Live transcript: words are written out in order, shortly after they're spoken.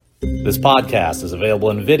This podcast is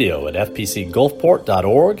available in video at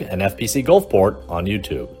fpcgulfport.org and FPC Gulfport on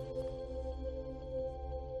YouTube.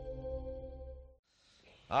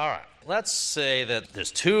 All right, let's say that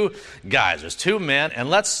there's two men,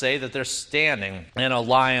 and let's say that they're standing in a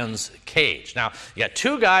lion's cage. Now, you got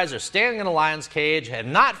two guys, they're standing in a lion's cage,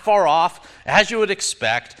 and not far off, as you would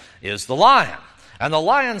expect, is the lion. And the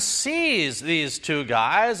lion sees these two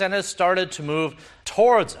guys and has started to move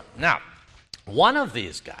towards them. Now, one of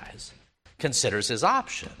these guys considers his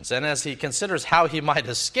options, and as he considers how he might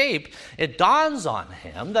escape, it dawns on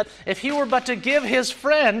him that if he were but to give his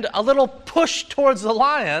friend a little push towards the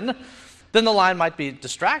lion, then the lion might be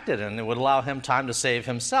distracted and it would allow him time to save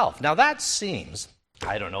himself. Now that seems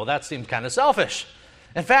kind of selfish.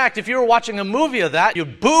 In fact, if you were watching a movie of that,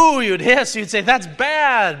 you'd boo, you'd hiss, you'd say, that's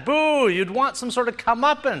bad, boo, you'd want some sort of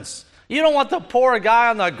comeuppance. You don't want the poor guy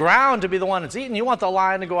on the ground to be the one that's eaten, you want the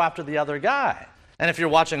lion to go after the other guy. And if you're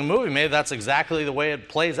watching a movie, maybe that's exactly the way it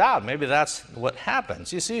plays out. Maybe that's what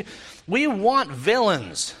happens. You see, we want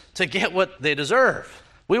villains to get what they deserve.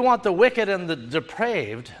 We want the wicked and the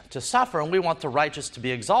depraved to suffer, and we want the righteous to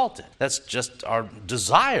be exalted. That's just our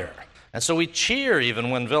desire. And so we cheer even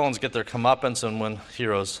when villains get their comeuppance and when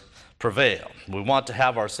heroes prevail. We want to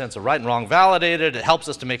have our sense of right and wrong validated. It helps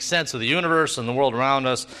us to make sense of the universe and the world around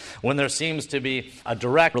us when there seems to be a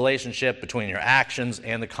direct relationship between your actions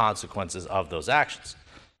and the consequences of those actions.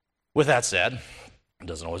 With that said, it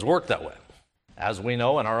doesn't always work that way. As we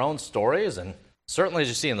know in our own stories, and certainly as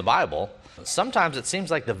you see in the Bible, sometimes it seems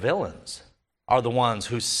like the villains are the ones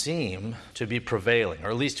who seem to be prevailing, or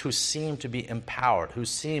at least who seem to be empowered, who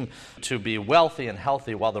seem to be wealthy and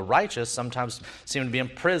healthy, while the righteous sometimes seem to be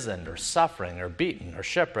imprisoned or suffering or beaten or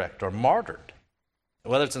shipwrecked or martyred.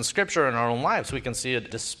 Whether it's in Scripture or in our own lives, we can see a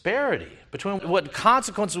disparity between what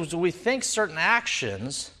consequences we think certain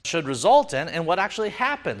actions should result in and what actually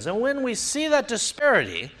happens. And when we see that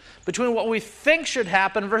disparity between what we think should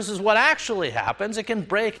happen versus what actually happens, it can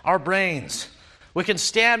break our brains. We can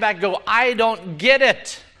stand back and go, I don't get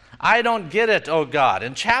it. I don't get it, oh God.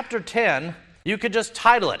 In chapter 10, you could just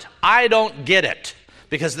title it, I don't get it,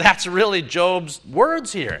 because that's really Job's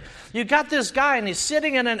words here. You got this guy, and he's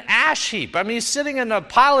sitting in an ash heap. I mean, he's sitting in a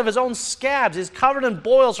pile of his own scabs. He's covered in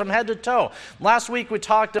boils from head to toe. Last week, we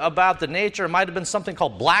talked about the nature. It might have been something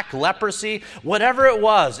called black leprosy. Whatever it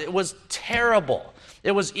was terrible.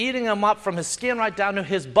 It was eating him up from his skin right down to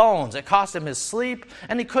his bones. It cost him his sleep,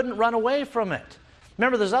 and he couldn't run away from it.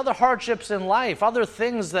 Remember, there's other hardships in life, other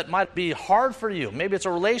things that might be hard for you. Maybe it's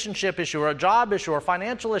a relationship issue or a job issue or a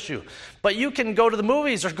financial issue. But you can go to the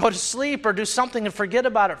movies or go to sleep or do something and forget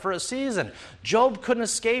about it for a season. Job couldn't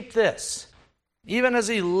escape this. Even as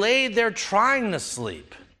he laid there trying to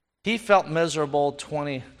sleep, he felt miserable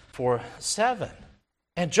 24/7.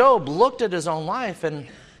 And Job looked at his own life and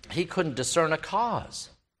he couldn't discern a cause.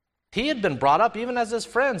 He had been brought up, even as his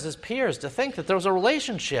friends, his peers, to think that there was a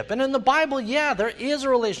relationship. And in the Bible, yeah, there is a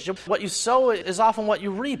relationship. What you sow is often what you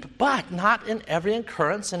reap, but not in every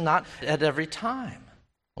occurrence and not at every time.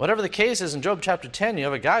 Whatever the case is, in Job chapter 10, you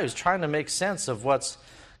have a guy who's trying to make sense of what's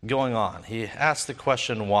going on. He asks the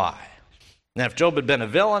question, why? Now, if Job had been a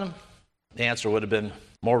villain, the answer would have been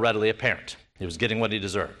more readily apparent. He was getting what he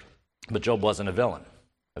deserved. But Job wasn't a villain.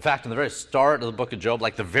 In fact, in the very start of the book of Job,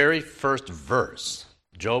 like the very first verse,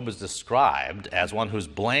 Job is described as one who's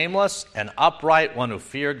blameless and upright, one who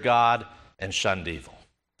feared God and shunned evil.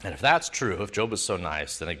 And if that's true, if Job is so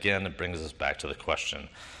nice, then again it brings us back to the question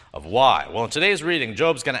of why. Well, in today's reading,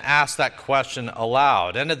 Job's going to ask that question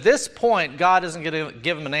aloud. And at this point, God isn't going to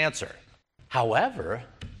give him an answer. However,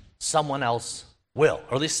 someone else will,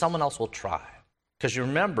 or at least someone else will try. Because you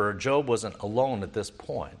remember, Job wasn't alone at this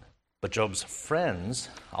point. But Job's friends,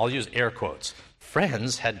 I'll use air quotes,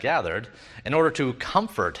 friends had gathered in order to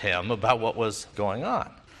comfort him about what was going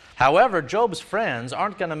on. However, Job's friends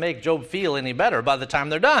aren't going to make Job feel any better by the time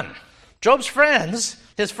they're done. Job's friends,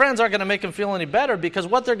 his friends aren't going to make him feel any better because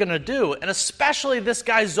what they're going to do, and especially this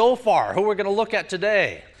guy Zophar, who we're going to look at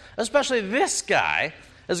today, especially this guy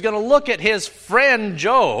is going to look at his friend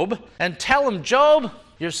Job and tell him, Job,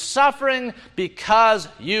 you're suffering because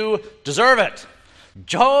you deserve it.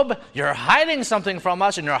 Job, you're hiding something from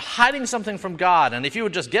us and you're hiding something from God. And if you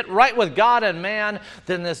would just get right with God and man,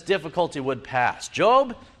 then this difficulty would pass.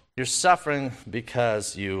 Job, you're suffering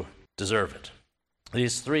because you deserve it.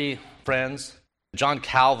 These three friends, John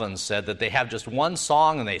Calvin said that they have just one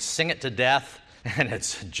song and they sing it to death, and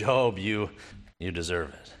it's Job, you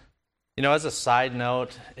deserve it. You know, as a side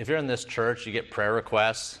note, if you're in this church, you get prayer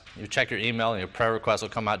requests, you check your email and your prayer requests will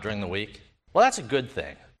come out during the week. Well, that's a good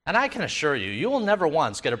thing. And I can assure you, you will never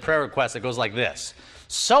once get a prayer request that goes like this.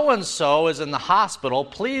 so-and-so is in the hospital.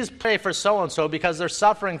 Please pray for so-and-so because they're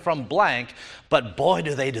suffering from blank, but boy,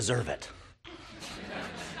 do they deserve it.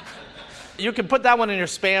 You can put that one in your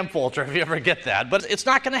spam folder if you ever get that. But it's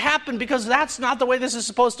not going to happen because that's not the way this is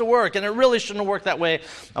supposed to work. And it really shouldn't have worked that way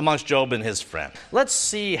amongst Job and his friend. Let's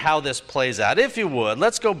see how this plays out. If you would,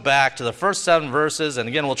 let's go back to the first 7 verses. And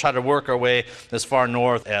again, we'll try to work our way as far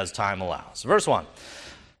north as time allows. Verse 1.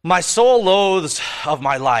 My soul loathes of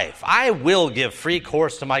my life. I will give free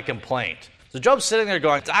course to my complaint. So Job's sitting there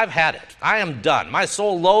going, I've had it. I am done. My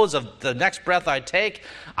soul loathes of the next breath I take.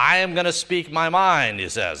 I am going to speak my mind, he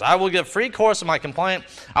says. I will give free course to my complaint.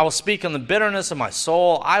 I will speak in the bitterness of my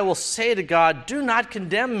soul. I will say to God, do not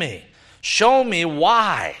condemn me. Show me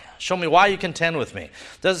why. Show me why you contend with me.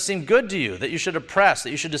 Does it seem good to you that you should oppress,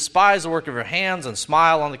 that you should despise the work of your hands and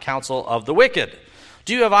smile on the counsel of the wicked?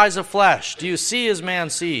 Do you have eyes of flesh? Do you see as man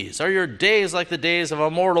sees? Are your days like the days of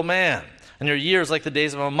a mortal man? And your years like the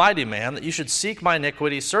days of a mighty man, that you should seek my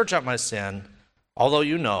iniquity, search out my sin, although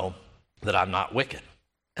you know that I'm not wicked.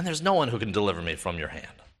 And there's no one who can deliver me from your hand.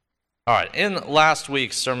 All right, in last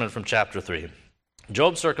week's sermon from chapter 3,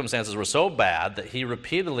 Job's circumstances were so bad that he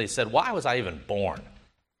repeatedly said, why was I even born?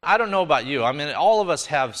 I don't know about you. I mean, all of us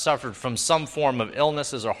have suffered from some form of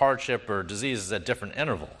illnesses or hardship or diseases at different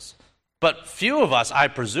intervals. But few of us, I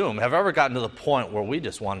presume, have ever gotten to the point where we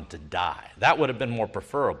just wanted to die. That would have been more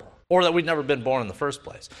preferable. Or that we'd never been born in the first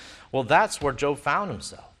place. Well, that's where Job found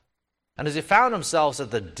himself. And as he found himself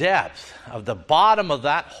at the depth of the bottom of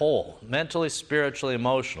that hole, mentally, spiritually,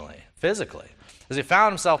 emotionally, physically, as he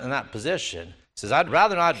found himself in that position, he says, I'd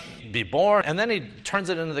rather not be born. And then he turns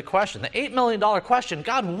it into the question, the $8 million question,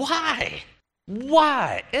 God, why?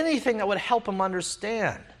 Why? Anything that would help him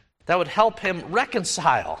understand, that would help him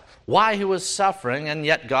reconcile why he was suffering, and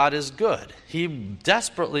yet God is good. He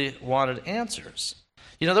desperately wanted answers.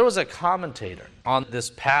 You know, there was a commentator on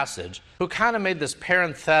this passage who kind of made this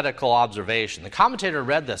parenthetical observation. The commentator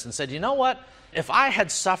read this and said, you know what? If I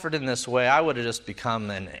had suffered in this way, I would have just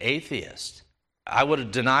become an atheist. I would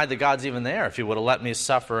have denied that God's even there if he would have let me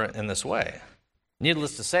suffer in this way.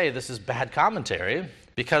 Needless to say, this is bad commentary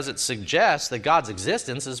because it suggests that God's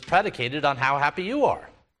existence is predicated on how happy you are.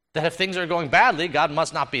 That if things are going badly, God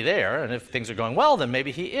must not be there, and if things are going well, then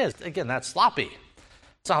maybe he is. Again, that's sloppy.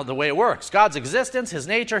 It's not the way it works. God's existence, his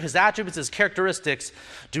nature, his attributes, his characteristics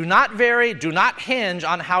do not vary, do not hinge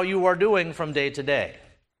on how you are doing from day to day,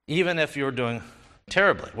 even if you're doing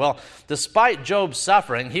terribly. Well, despite Job's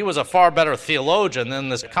suffering, he was a far better theologian than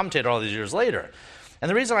this commentator all these years later. And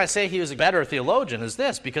the reason I say he was a better theologian is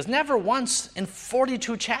this, because never once in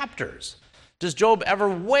 42 chapters does Job ever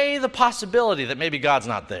weigh the possibility that maybe God's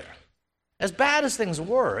not there. As bad as things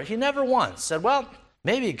were, he never once said, well,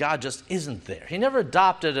 maybe God just isn't there. He never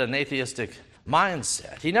adopted an atheistic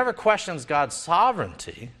mindset. He never questions God's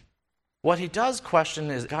sovereignty. What he does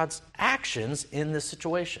question is God's actions in this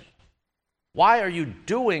situation. Why are you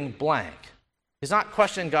doing blank? He's not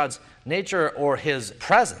questioning God's nature or his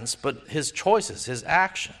presence, but his choices, his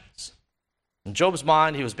actions. In Job's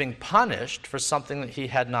mind, he was being punished for something that he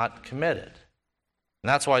had not committed. And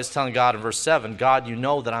that's why he's telling God in verse 7, God, you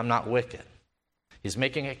know that I'm not wicked. He's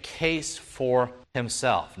making a case for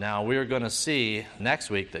himself. Now, we're going to see next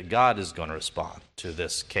week that God is going to respond to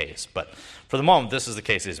this case. But for the moment, this is the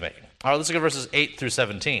case he's making. All right, let's look at verses 8 through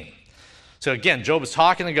 17. So again, Job is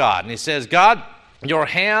talking to God, and he says, God, your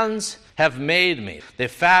hands have made me. They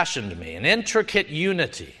fashioned me in intricate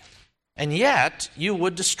unity, and yet you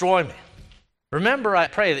would destroy me. Remember, I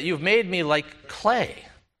pray, that you've made me like clay,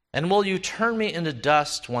 and will you turn me into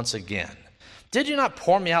dust once again? Did you not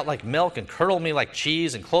pour me out like milk and curdle me like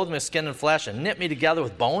cheese and clothe me with skin and flesh and knit me together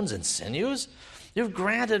with bones and sinews? You've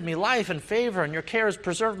granted me life and favor, and your care has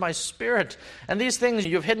preserved my spirit. And these things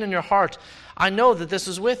you have hidden in your heart, I know that this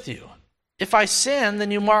is with you. If I sin, then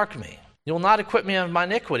you mark me. You will not acquit me of my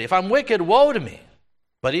iniquity. If I'm wicked, woe to me.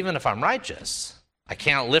 But even if I'm righteous, I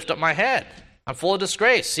can't lift up my head. I'm full of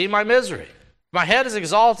disgrace. See my misery. My head is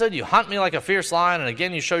exalted, you hunt me like a fierce lion, and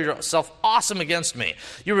again you show yourself awesome against me.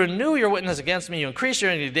 You renew your witness against me, you increase your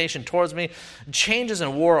indignation towards me. Changes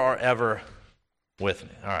in war are ever with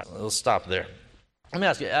me. All right, let's stop there. Let me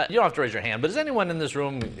ask you, you don't have to raise your hand, but is anyone in this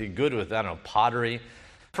room good with, I don't know, pottery?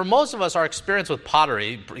 For most of us, our experience with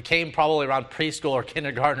pottery came probably around preschool or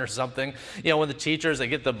kindergarten or something. You know, when the teachers, they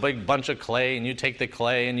get the big bunch of clay, and you take the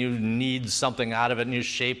clay and you knead something out of it, and you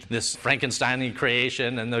shape this Frankenstein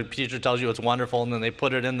creation, and the teacher tells you it's wonderful, and then they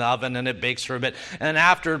put it in the oven, and it bakes for a bit. And then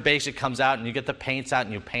after it bakes, it comes out, and you get the paints out,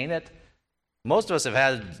 and you paint it. Most of us have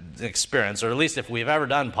had experience, or at least if we've ever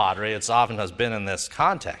done pottery, it's often has been in this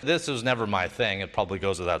context. This was never my thing. It probably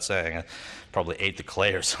goes without saying. I probably ate the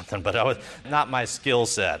clay or something, but it was not my skill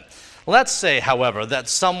set. Let's say, however, that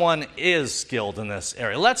someone is skilled in this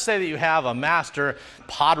area. Let's say that you have a master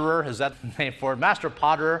potterer. Is that the name for it? Master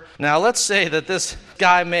potterer. Now, let's say that this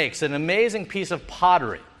guy makes an amazing piece of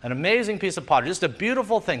pottery. An amazing piece of pottery, just a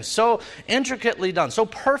beautiful thing, so intricately done, so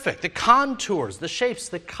perfect. The contours, the shapes,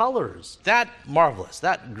 the colors, that marvelous,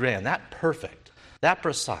 that grand, that perfect, that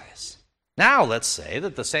precise. Now let's say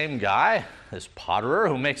that the same guy, this potterer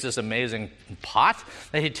who makes this amazing pot,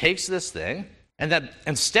 that he takes this thing, and that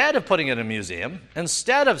instead of putting it in a museum,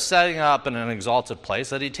 instead of setting it up in an exalted place,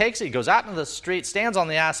 that he takes it, he goes out into the street, stands on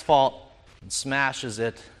the asphalt, and smashes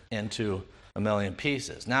it into a million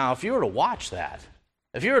pieces. Now, if you were to watch that,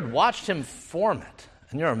 if you had watched him form it,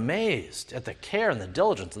 and you're amazed at the care and the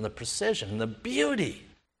diligence and the precision and the beauty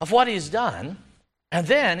of what he's done, and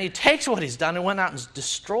then he takes what he's done and went out and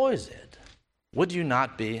destroys it, would you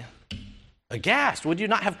not be aghast? Would you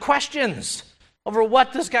not have questions over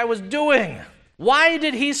what this guy was doing? Why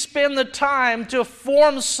did he spend the time to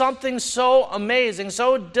form something so amazing,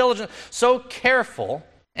 so diligent, so careful,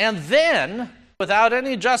 and then, without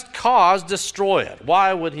any just cause, destroy it?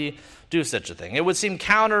 Why would he do such a thing? It would seem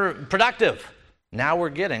counterproductive. Now we're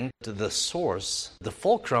getting to the source, the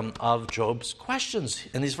fulcrum of Job's questions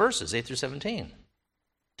in these verses, 8 through 17.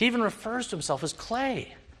 He even refers to himself as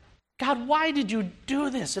clay. God, why did you do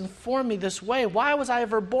this and form me this way? Why was I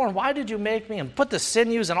ever born? Why did you make me and put the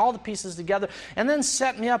sinews and all the pieces together and then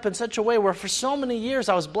set me up in such a way where for so many years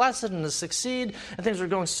I was blessed and to succeed and things were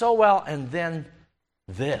going so well, and then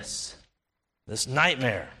this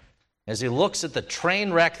nightmare? As he looks at the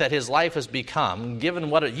train wreck that his life has become, given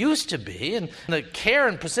what it used to be, and the care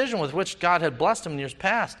and precision with which God had blessed him in years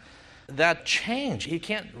past, that change, he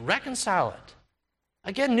can't reconcile it.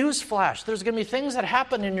 Again, newsflash, there's going to be things that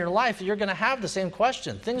happen in your life that you're going to have the same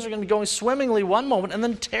question. Things are going to be going swimmingly one moment and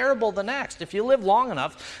then terrible the next. If you live long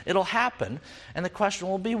enough, it'll happen, and the question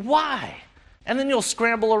will be, why? And then you'll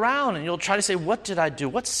scramble around and you'll try to say, what did I do?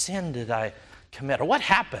 What sin did I commit? Or what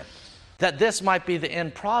happened that this might be the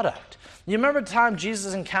end product? You remember the time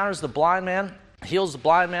Jesus encounters the blind man, heals the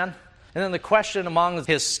blind man? And then the question among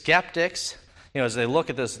his skeptics, as they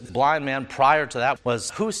look at this blind man prior to that,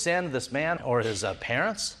 was who sinned, this man or his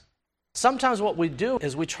parents? Sometimes what we do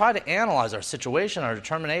is we try to analyze our situation, our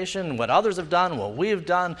determination, what others have done, what we have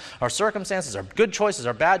done, our circumstances, our good choices,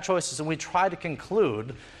 our bad choices, and we try to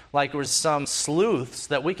conclude like we're some sleuths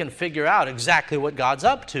that we can figure out exactly what God's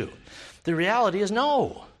up to. The reality is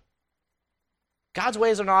no. God's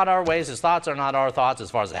ways are not our ways. His thoughts are not our thoughts.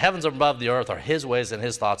 As far as the heavens are above the earth, are his ways and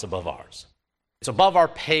his thoughts above ours. It's above our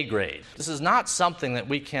pay grade. This is not something that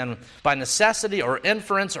we can, by necessity or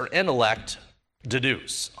inference or intellect,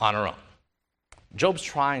 deduce on our own. Job's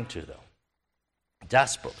trying to, though.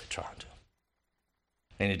 Desperately trying to.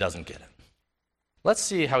 And he doesn't get it. Let's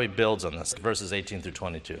see how he builds on this, verses 18 through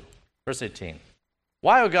 22. Verse 18.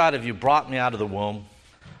 Why, O God, have you brought me out of the womb?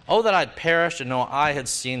 Oh, that I'd perished and no eye had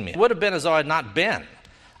seen me. It would have been as though I had not been.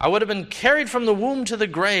 I would have been carried from the womb to the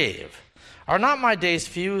grave. Are not my days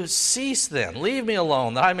few? Cease then. Leave me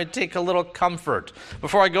alone, that I may take a little comfort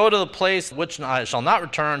before I go to the place which I shall not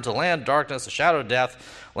return, to land darkness, the shadow of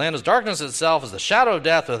death. Land is darkness itself, is the shadow of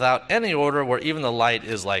death without any order, where even the light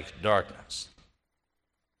is like darkness.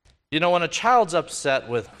 When a child's upset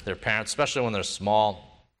with their parents, especially when they're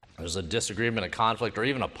small, there's a disagreement, a conflict, or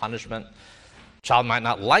even a punishment. The child might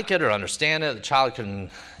not like it or understand it. The child can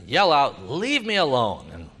yell out, leave me alone,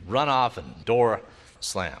 and run off and door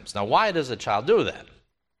slams. Now, why does a child do that?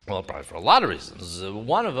 Well, probably for a lot of reasons.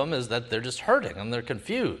 One of them is that they're just hurting and they're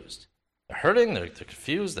confused. They're hurting, they're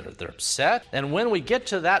confused, they're upset. And when we get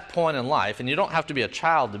to that point in life, and you don't have to be a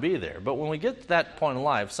child to be there, but when we get to that point in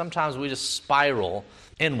life, sometimes we just spiral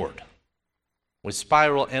inward. We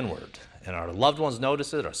spiral inward. And our loved ones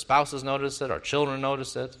notice it, our spouses notice it, our children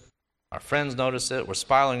notice it, our friends notice it. We're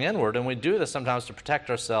spiraling inward, and we do this sometimes to protect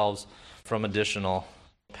ourselves from additional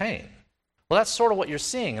pain. Well, that's sort of what you're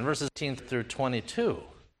seeing in verses 18 through 22.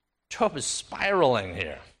 Job is spiraling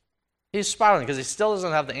here. He's spiraling because he still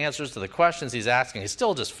doesn't have the answers to the questions he's asking. He's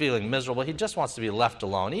still just feeling miserable. He just wants to be left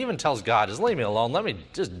alone. He even tells God, just leave me alone. Let me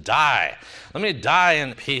just die. Let me die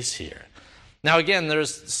in peace here. Now, again,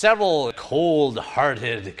 there's several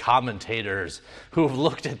cold-hearted commentators who have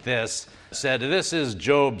looked at this, said this is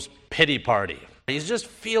Job's pity party. He's just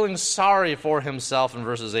feeling sorry for himself in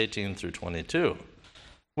verses 18 through 22.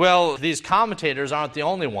 Well, these commentators aren't the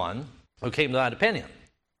only one who came to that opinion,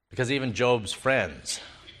 because even Job's friends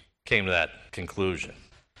came to that conclusion.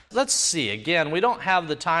 Let's see. Again, we don't have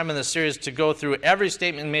the time in this series to go through every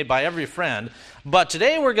statement made by every friend, but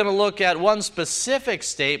today we're going to look at one specific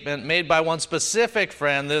statement made by one specific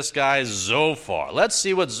friend, this guy Zophar. Let's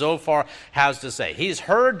see what Zophar has to say. He's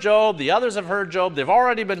heard Job. The others have heard Job. They've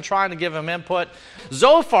already been trying to give him input.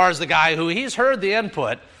 Zophar is the guy who he's heard the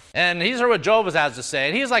input, and he's heard what Job has to say,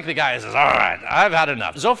 and he's like the guy who says, all right, I've had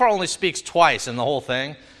enough. Zophar only speaks twice in the whole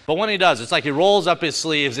thing. But when he does, it's like he rolls up his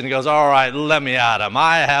sleeves and he goes, all right, let me at him.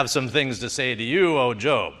 I have some things to say to you, O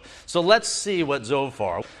Job. So let's see what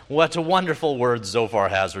wonderful words Zophar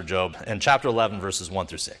has for Job in chapter 11, verses 1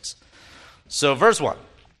 through 6. So verse 1.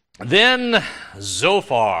 Then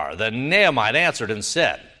Zophar, the Naamite, answered and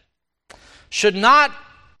said, should not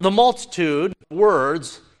the multitude of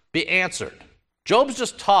words be answered? Job's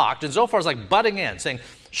just talked, and Zophar's like butting in, saying,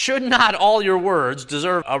 should not all your words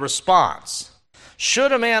deserve a response?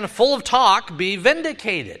 Should a man full of talk be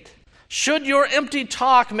vindicated? Should your empty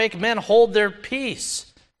talk make men hold their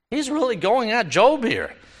peace? He's really going at Job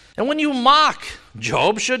here. And when you mock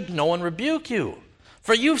Job, should no one rebuke you?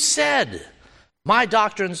 For you've said, my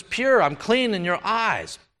doctrine's pure, I'm clean in your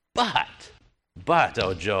eyes. But,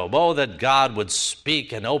 O Job, oh, that God would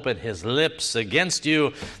speak and open his lips against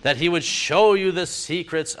you, that he would show you the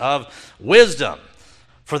secrets of wisdom,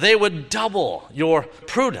 for they would double your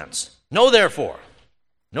prudence. Know therefore,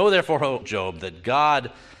 O Job, that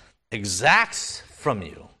God exacts from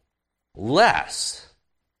you less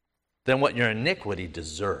than what your iniquity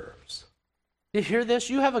deserves. You hear this?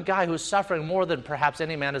 You have a guy who's suffering more than perhaps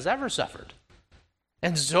any man has ever suffered.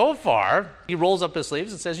 And Zophar, he rolls up his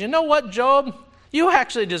sleeves and says, you know what, Job? You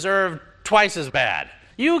actually deserve twice as bad.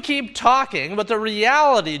 You keep talking, but the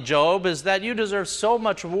reality, Job, is that you deserve so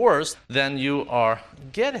much worse than you are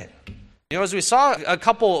getting. You know, as we saw a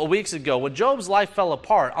couple of weeks ago, when Job's life fell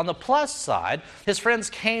apart, on the plus side, his friends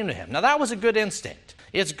came to him. Now, that was a good instinct.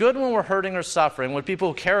 It's good when we're hurting or suffering, when people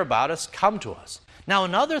who care about us come to us. Now,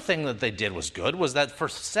 another thing that they did was good was that for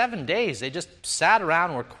 7 days, they just sat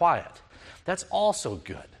around and were quiet. That's also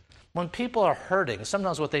good. When people are hurting,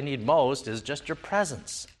 sometimes what they need most is just your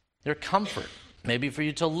presence, your comfort, maybe for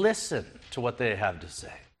you to listen to what they have to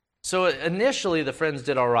say. So initially, the friends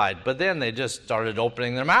did all right, but then they just started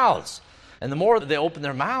opening their mouths. And the more they opened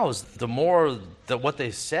their mouths, the more that what they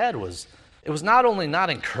said was, it was not only not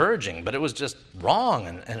encouraging, but it was just wrong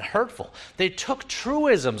and hurtful. They took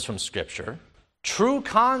truisms from Scripture, true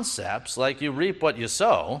concepts like you reap what you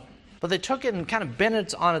sow, but they took it and kind of bent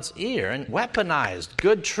it on its ear and weaponized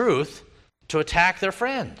good truth to attack their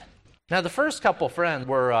friend. Now, the first couple friends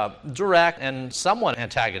were direct and somewhat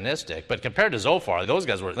antagonistic, but compared to Zophar, those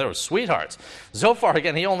guys were sweethearts. Zophar,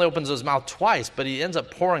 again, he only opens his mouth twice, but he ends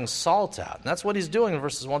up pouring salt out. And that's what he's doing in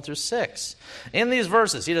verses 1 through 6. In these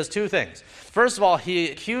verses, he does two things. First of all,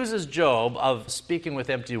 he accuses Job of speaking with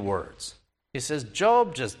empty words. He says,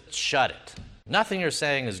 Job, just shut it. Nothing you're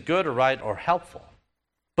saying is good or right or helpful.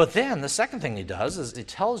 But then the second thing he does is he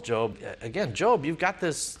tells Job, again, Job, you got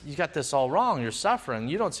this all wrong. You're suffering.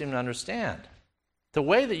 You don't seem to understand. The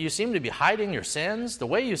way that you seem to be hiding your sins, the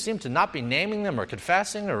way you seem to not be naming them or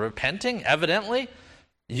confessing or repenting, evidently,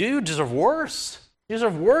 you deserve worse. You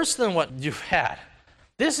deserve worse than what you've had.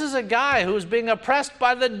 This is a guy who's being oppressed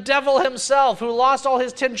by the devil himself, who lost all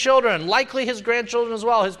his 10 children, likely his grandchildren as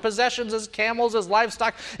well, his possessions, his camels, his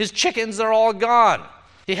livestock, his chickens, they're all gone.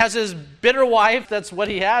 He has his bitter wife, that's what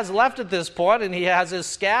he has left at this point, and he has his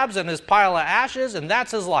scabs and his pile of ashes, and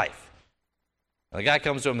that's his life. And the guy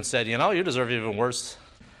comes to him and said, you know, you deserve even worse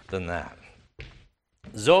than that.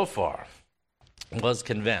 Zophar was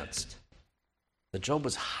convinced that Job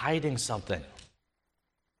was hiding something.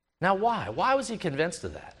 Now why? Why was he convinced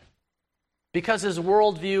of that? Because his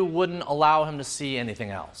worldview wouldn't allow him to see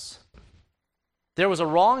anything else. There was a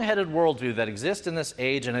wrong-headed worldview that exists in this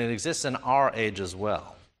age, and it exists in our age as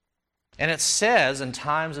well. And it says in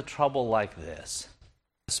times of trouble like this,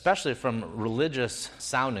 especially from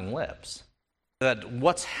religious-sounding lips, that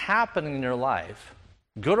what's happening in your life,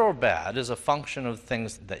 good or bad, is a function of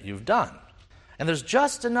things that you've done. And there's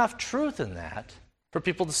just enough truth in that for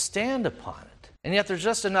people to stand upon it. And yet there's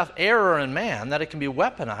just enough error in man that it can be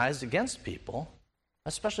weaponized against people,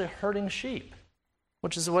 especially herding sheep,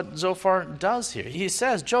 which is what Zophar does here. He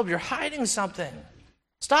says, Job, you're hiding something.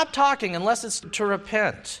 Stop talking unless it's to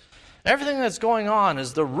repent. Everything that's going on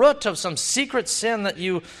is the root of some secret sin that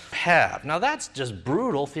you have. Now, that's just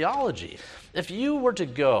brutal theology. If you were to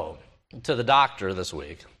go to the doctor this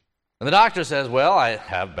week, and the doctor says, well, I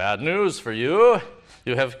have bad news for you.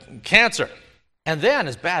 You have cancer. And then,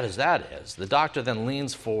 as bad as that is, the doctor then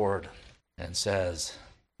leans forward and says,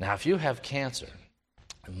 now, if you have cancer,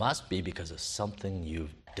 it must be because of something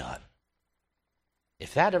you've done.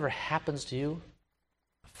 If that ever happens to you,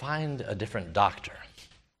 find a different doctor.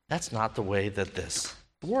 That's not the way that this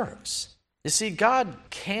works. You see, God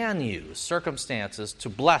can use circumstances to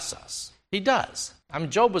bless us. He does. I mean,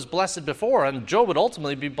 Job was blessed before, and Job would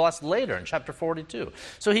ultimately be blessed later in chapter 42.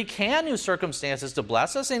 So he can use circumstances to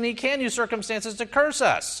bless us, and he can use circumstances to curse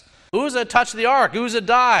us. Uzzah touched the ark. Uzzah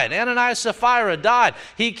died. Ananias Sapphira died.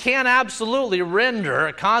 He can absolutely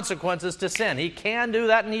render consequences to sin. He can do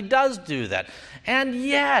that, and he does do that. And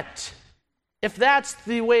yet, if that's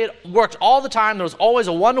the way it worked all the time, there was always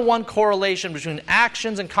a one-to-one correlation between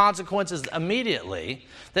actions and consequences immediately,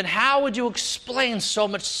 then how would you explain so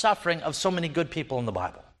much suffering of so many good people in the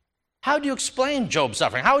Bible? How do you explain Job's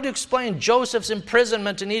suffering? How would you explain Joseph's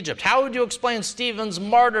imprisonment in Egypt? How would you explain Stephen's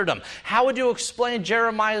martyrdom? How would you explain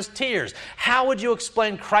Jeremiah's tears? How would you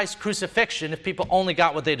explain Christ's crucifixion if people only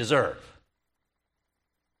got what they deserve?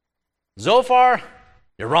 Zophar,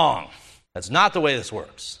 you're wrong. That's not the way this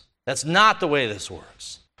works. That's not the way this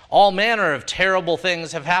works. All manner of terrible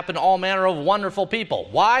things have happened to all manner of wonderful people.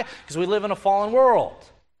 Why? Because we live in a fallen world.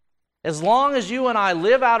 As long as you and I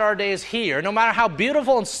live out our days here, no matter how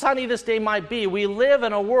beautiful and sunny this day might be, we live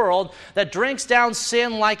in a world that drinks down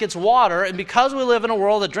sin like it's water. And because we live in a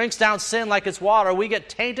world that drinks down sin like it's water, we get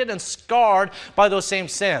tainted and scarred by those same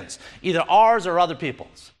sins, either ours or other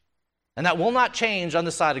people's. And that will not change on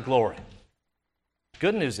the side of glory.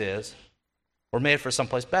 Good news is, we're made for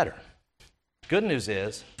someplace better. Good news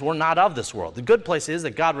is, we're not of this world. The good place is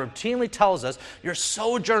that God routinely tells us, you're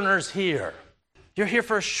sojourners here. You're here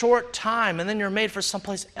for a short time, and then you're made for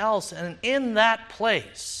someplace else. And in that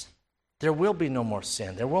place, there will be no more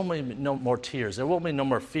sin. There will be no more tears. There will be no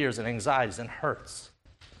more fears and anxieties and hurts.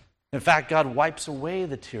 In fact, God wipes away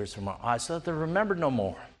the tears from our eyes so that they're remembered no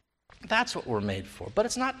more. That's what we're made for. But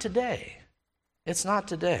it's not today. It's not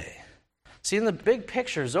today. See, in the big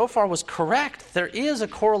picture, Zophar was correct. There is a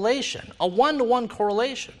correlation, a one-to-one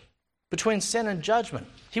correlation between sin and judgment.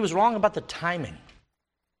 He was wrong about the timing.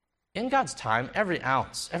 In God's time, every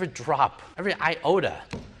ounce, every drop, every iota,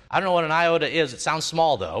 I don't know what an iota is, it sounds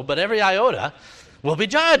small though, but every iota will be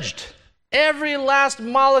judged. Every last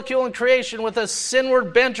molecule in creation with a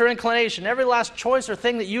sinward bent or inclination, every last choice or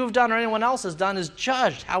thing that you've done or anyone else has done is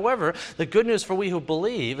judged. However, the good news for we who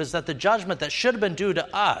believe is that the judgment that should have been due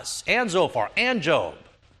to us and Zophar and Job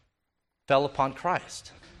fell upon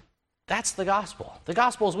Christ. That's the gospel. The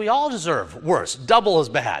gospel is we all deserve worse, double as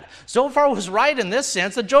bad. Zophar was right in this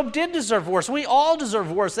sense that Job did deserve worse. We all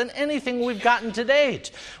deserve worse than anything we've gotten to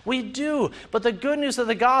date. We do. But the good news of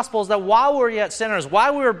the gospel is that while we're yet sinners,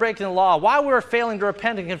 while we were breaking the law, while we were failing to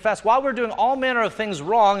repent and confess, while we were doing all manner of things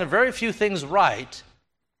wrong and very few things right,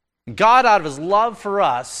 God, out of his love for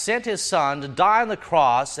us, sent his Son to die on the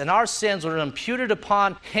cross, and our sins were imputed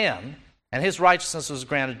upon him, and his righteousness was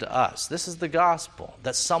granted to us. This is the gospel,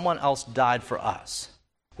 that someone else died for us.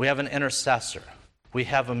 We have an intercessor. We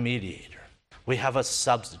have a mediator. We have a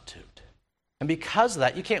substitute. And because of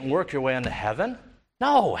that, you can't work your way into heaven.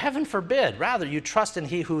 No, heaven forbid. Rather, you trust in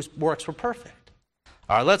he whose works were perfect.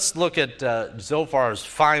 All right, let's look at Zophar's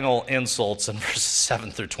final insults in verses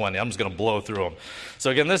 7 through 20. I'm just going to blow through them.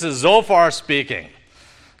 So again, this is Zophar speaking.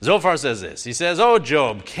 Zophar says this. He says, "O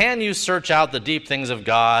Job, can you search out the deep things of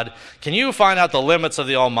God? Can you find out the limits of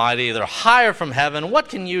the Almighty? They're higher from heaven. What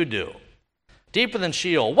can you do? Deeper than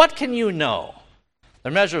Sheol. What can you know?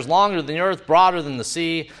 Their measure is longer than the earth, broader than the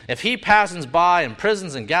sea. If he passes by,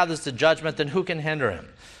 imprisons and gathers to judgment, then who can hinder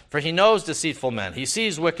him? For he knows deceitful men. He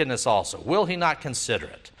sees wickedness also. Will he not consider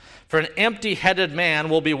it? For an empty-headed man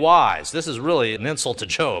will be wise." This is really an insult to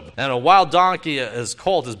Job. "And a wild donkey as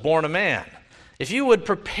colt is born a man. If you would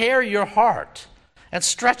prepare your heart and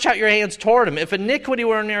stretch out your hands toward him, if iniquity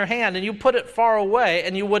were in your hand and you put it far away,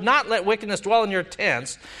 and you would not let wickedness dwell in your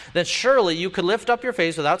tents, then surely you could lift up your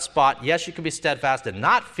face without spot. Yes, you could be steadfast and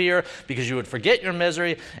not fear, because you would forget your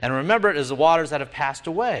misery and remember it as the waters that have passed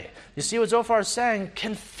away." You see what Zophar is saying?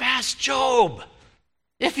 Confess, Job.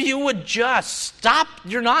 If you would just stop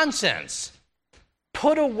your nonsense,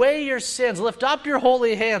 put away your sins, lift up your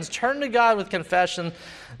holy hands, turn to God with confession,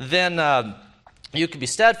 then you could be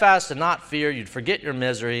steadfast and not fear. You'd forget your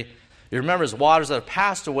misery. You remember as waters that have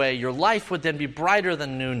passed away. Your life would then be brighter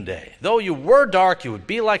than noonday. Though you were dark, you would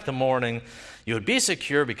be like the morning. You would be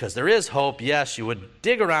secure because there is hope. Yes, you would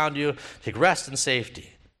dig around you, take rest and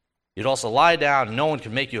safety. You'd also lie down, and no one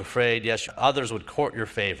could make you afraid. Yes, others would court your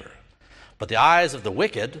favor. But the eyes of the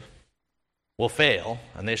wicked will fail,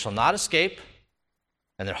 and they shall not escape,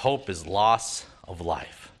 and their hope is loss of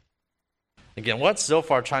life. Again, what's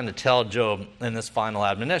Zophar trying to tell Job in this final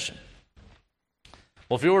admonition?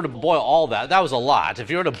 Well, if you were to boil all that was a lot. If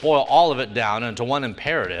you were to boil all of it down into one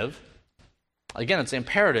imperative, Again, it's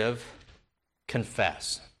imperative,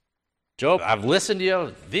 confess. Job, I've listened to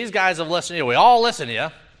you. These guys have listened to you. We all listen to you.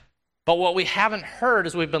 But what we haven't heard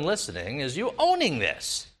as we've been listening is you owning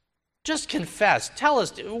this. Just confess. Tell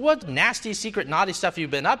us what nasty, secret, naughty stuff you've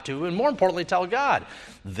been up to, and more importantly, tell God.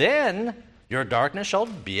 Then your darkness shall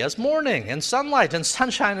be as morning, and sunlight, and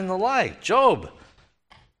sunshine, and the like. Job,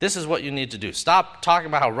 this is what you need to do. Stop talking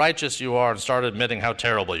about how righteous you are and start admitting how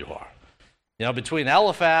terrible you are. You know, between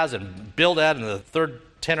Eliphaz and Bildad and the third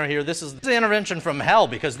tenor here, this is the intervention from hell,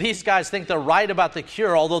 because these guys think they're right about the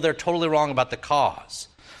cure, although they're totally wrong about the cause.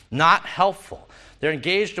 Not helpful. They're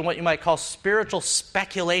engaged in what you might call spiritual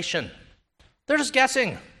speculation. They're just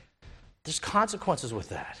guessing. There's consequences with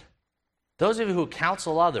that. Those of you who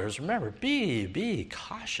counsel others, remember, be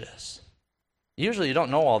cautious. Usually you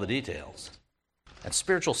don't know all the details. And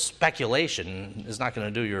spiritual speculation is not going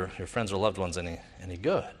to do your friends or loved ones any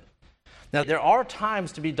good. Now, there are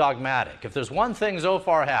times to be dogmatic. If there's one thing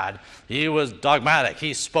Zophar had, he was dogmatic.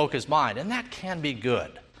 He spoke his mind, and that can be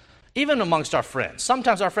good. Even amongst our friends.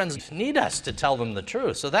 Sometimes our friends need us to tell them the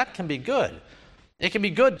truth, so that can be good. It can be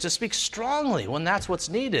good to speak strongly when that's what's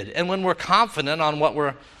needed and when we're confident on what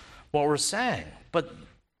we're saying. But,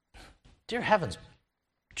 dear heavens,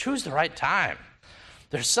 choose the right time.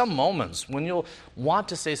 There's some moments when you'll want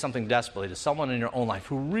to say something desperately to someone in your own life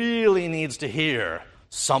who really needs to hear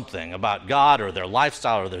something about God or their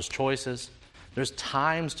lifestyle or their choices. There's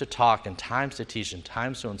times to talk and times to teach and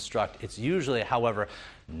times to instruct. It's usually, however,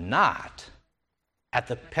 not at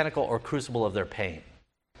the pinnacle or crucible of their pain.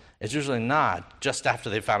 It's usually not just after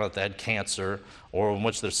they found out they had cancer or in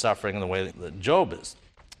which they're suffering in the way that Job is.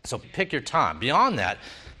 So pick your time. Beyond that,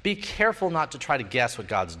 be careful not to try to guess what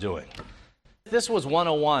God's doing. This was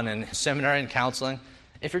 101 in seminary and counseling.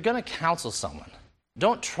 If you're going to counsel someone,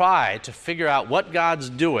 don't try to figure out what God's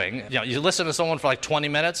doing. You know, you listen to someone for like 20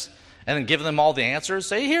 minutes and then give them all the answers.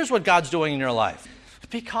 Say, here's what God's doing in your life.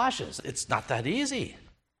 Be cautious. It's not that easy.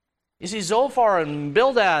 You see, Zophar and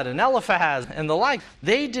Bildad and Eliphaz and the like,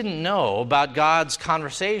 they didn't know about God's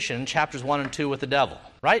conversation in chapters 1 and 2 with the devil,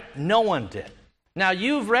 right? No one did. Now,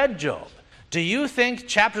 you've read Job. Do you think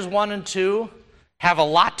chapters 1 and 2 have a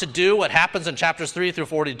lot to do what happens in chapters 3 through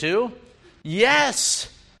 42?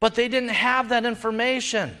 Yes, but they didn't have that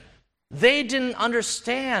information. They didn't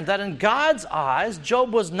understand that in God's eyes,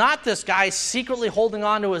 Job was not this guy secretly holding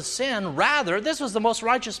on to his sin. Rather, this was the most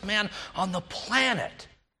righteous man on the planet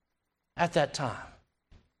at that time.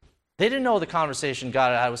 They didn't know the conversation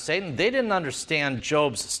God had with Satan. They didn't understand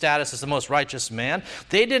Job's status as the most righteous man.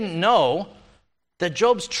 They didn't know that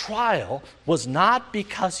Job's trial was not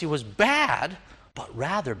because he was bad, but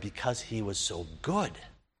rather because he was so good.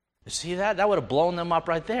 You see that? That would have blown them up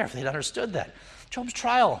right there if they'd understood that. Job's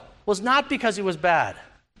trial was not because he was bad.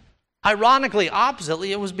 Ironically,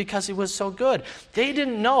 oppositely, it was because he was so good. They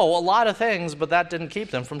didn't know a lot of things, but that didn't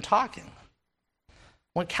keep them from talking.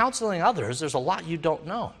 When counseling others, there's a lot you don't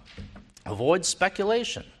know. Avoid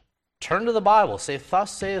speculation. Turn to the Bible. Say,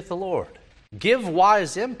 thus saith the Lord. Give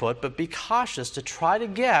wise input, but be cautious to try to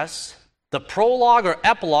guess the prologue or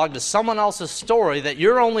epilogue to someone else's story that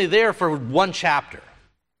you're only there for one chapter.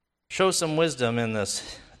 Show some wisdom in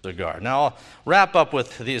this regard. Now, I'll wrap up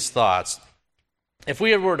with these thoughts. If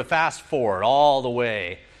we were to fast forward all the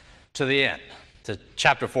way to the end, to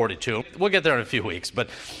chapter 42, we'll get there in a few weeks, but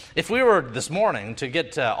if we were this morning to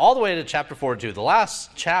get all the way to chapter 42, the last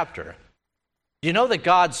chapter, you know that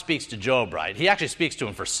God speaks to Job, right? He actually speaks to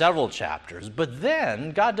him for several chapters, but then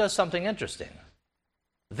God does something interesting.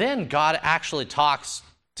 Then God actually talks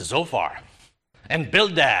to Zophar and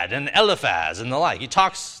Bildad and Eliphaz and the like. He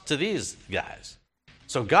talks to these guys.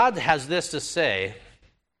 So God has this to say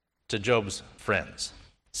to Job's friends.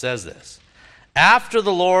 It says this: after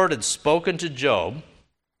the Lord had spoken to Job,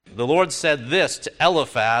 the Lord said this to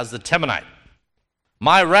Eliphaz the Temanite: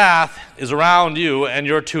 my wrath is around you and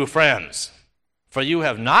your two friends, for you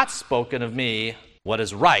have not spoken of me what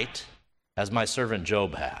is right, as my servant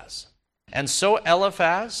Job has. And so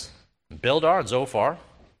Eliphaz, Bildad, and Zophar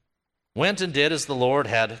went and did as the Lord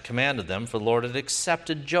had commanded them, for the Lord had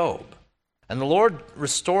accepted Job. And the Lord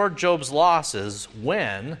restored Job's losses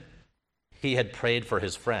when he had prayed for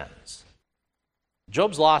his friends.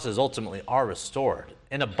 Job's losses ultimately are restored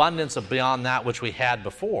in abundance of beyond that which we had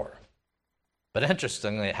before. But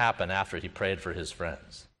interestingly, it happened after he prayed for his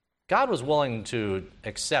friends. God was willing to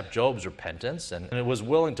accept Job's repentance and was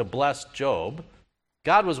willing to bless Job.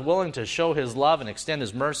 God was willing to show his love and extend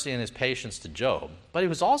his mercy and his patience to Job, but he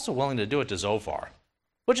was also willing to do it to Zophar,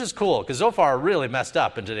 which is cool because Zophar really messed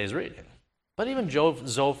up in today's reading. But even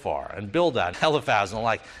Zophar and Bildad, Eliphaz and the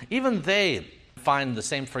like, even they find the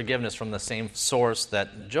same forgiveness from the same source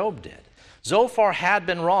that Job did. Zophar had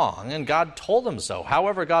been wrong, and God told him so.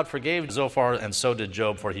 However, God forgave Zophar, and so did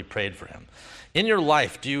Job, for he prayed for him. In your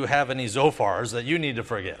life, do you have any Zophars that you need to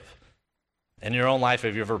forgive? In your own life,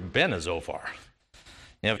 have you ever been a Zophar?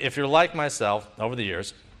 If you're like myself, over the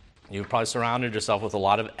years, you've probably surrounded yourself with a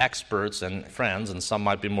lot of experts and friends, and some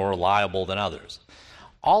might be more reliable than others.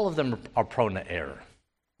 All of them are prone to error.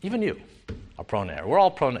 Even you are prone to error. We're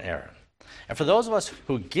all prone to error. And for those of us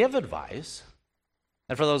who give advice,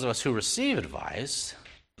 and for those of us who receive advice,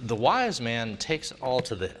 the wise man takes it all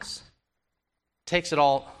to this. Takes it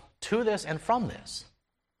all to this and from this.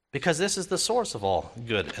 Because this is the source of all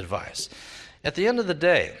good advice. At the end of the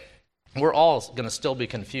day, we're all going to still be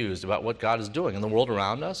confused about what God is doing in the world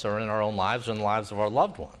around us or in our own lives or in the lives of our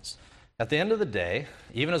loved ones. At the end of the day,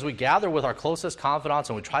 even as we gather with our closest confidants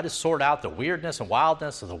and we try to sort out the weirdness and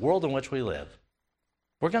wildness of the world in which we live,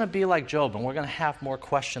 we're going to be like Job, and we're going to have more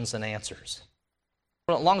questions than answers.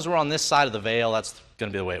 As long as we're on this side of the veil, that's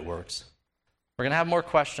going to be the way it works. We're going to have more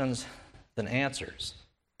questions than answers.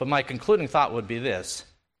 But my concluding thought would be this: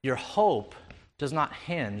 your hope does not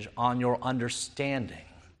hinge on your understanding.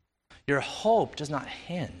 Your hope does not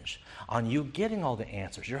hinge on you getting all the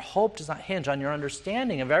answers. Your hope does not hinge on your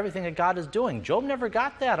understanding of everything that God is doing. Job never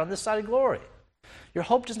got that on this side of glory. Your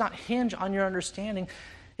hope does not hinge on your understanding.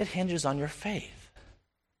 It hinges on your faith.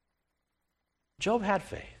 Job had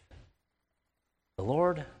faith. The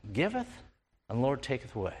Lord giveth, and the Lord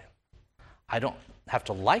taketh away. I don't have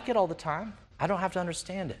to like it all the time. I don't have to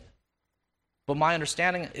understand it. But my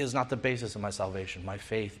understanding is not the basis of my salvation. My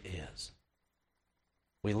faith is.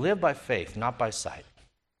 We live by faith, not by sight.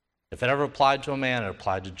 If it ever applied to a man, it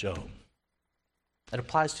applied to Job. It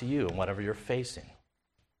applies to you and whatever you're facing.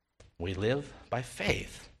 We live by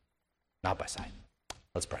faith, not by sight.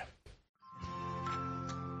 Let's pray.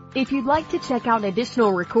 If you'd like to check out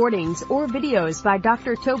additional recordings or videos by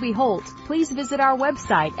Dr. Toby Holt, please visit our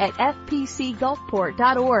website at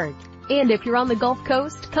fpcgulfport.org. And if you're on the Gulf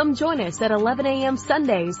Coast, come join us at 11 a.m.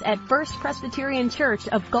 Sundays at First Presbyterian Church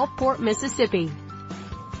of Gulfport, Mississippi.